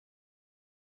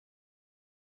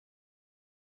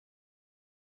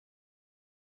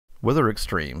Weather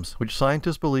extremes, which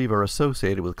scientists believe are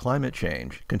associated with climate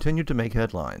change, continue to make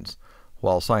headlines.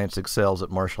 While science excels at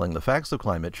marshaling the facts of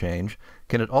climate change,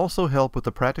 can it also help with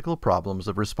the practical problems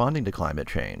of responding to climate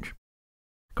change?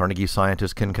 Carnegie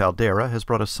scientist Caldeira has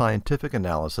brought a scientific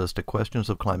analysis to questions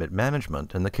of climate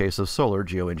management in the case of solar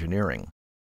geoengineering.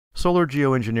 Solar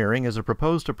geoengineering is a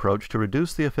proposed approach to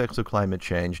reduce the effects of climate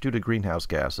change due to greenhouse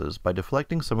gases by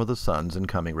deflecting some of the sun's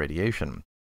incoming radiation.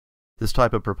 This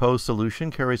type of proposed solution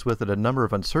carries with it a number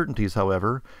of uncertainties,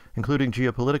 however, including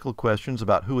geopolitical questions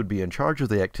about who would be in charge of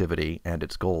the activity and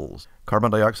its goals.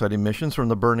 Carbon dioxide emissions from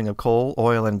the burning of coal,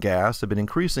 oil, and gas have been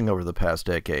increasing over the past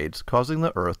decades, causing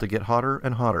the Earth to get hotter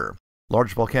and hotter.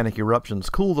 Large volcanic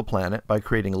eruptions cool the planet by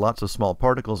creating lots of small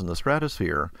particles in the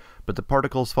stratosphere, but the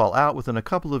particles fall out within a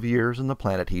couple of years and the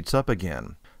planet heats up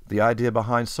again. The idea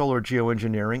behind solar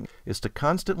geoengineering is to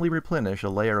constantly replenish a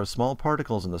layer of small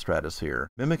particles in the stratosphere,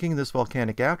 mimicking this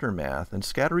volcanic aftermath and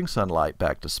scattering sunlight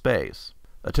back to space.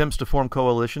 Attempts to form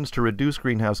coalitions to reduce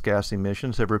greenhouse gas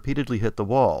emissions have repeatedly hit the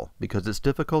wall because it's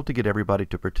difficult to get everybody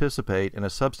to participate in a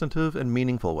substantive and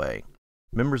meaningful way.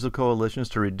 Members of coalitions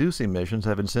to reduce emissions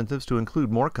have incentives to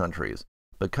include more countries,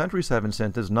 but countries have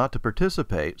incentives not to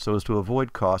participate so as to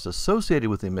avoid costs associated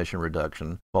with emission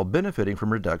reduction while benefiting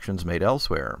from reductions made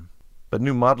elsewhere. But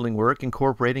new modeling work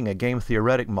incorporating a game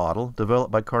theoretic model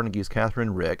developed by Carnegie's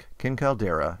Katharine, Ricke,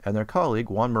 Caldeira, and their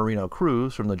colleague Juan Marino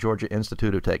Cruz from the Georgia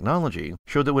Institute of Technology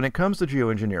showed that when it comes to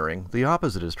geoengineering, the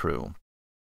opposite is true.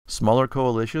 Smaller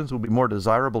coalitions will be more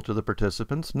desirable to the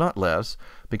participants, not less,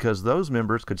 because those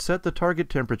members could set the target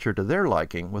temperature to their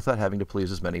liking without having to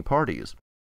please as many parties.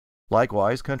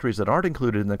 Likewise, countries that aren't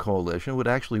included in the coalition would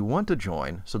actually want to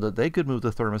join so that they could move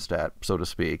the thermostat, so to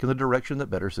speak, in the direction that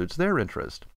better suits their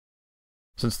interest.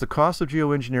 Since the costs of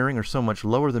geoengineering are so much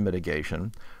lower than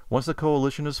mitigation, once a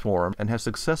coalition is formed and has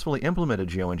successfully implemented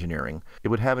geoengineering, it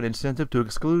would have an incentive to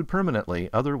exclude permanently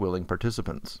other willing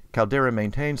participants. Caldeira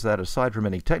maintains that, aside from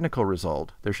any technical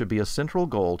result, there should be a central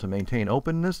goal to maintain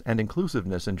openness and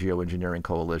inclusiveness in geoengineering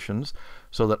coalitions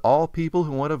so that all people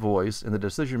who want a voice in the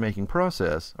decision-making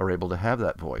process are able to have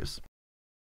that voice.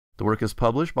 The work is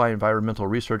published by Environmental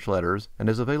Research Letters and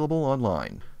is available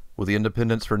online. With the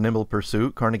independence for nimble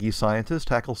pursuit, Carnegie scientists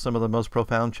tackle some of the most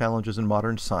profound challenges in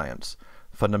modern science,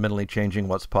 fundamentally changing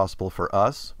what's possible for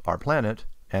us, our planet,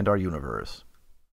 and our universe.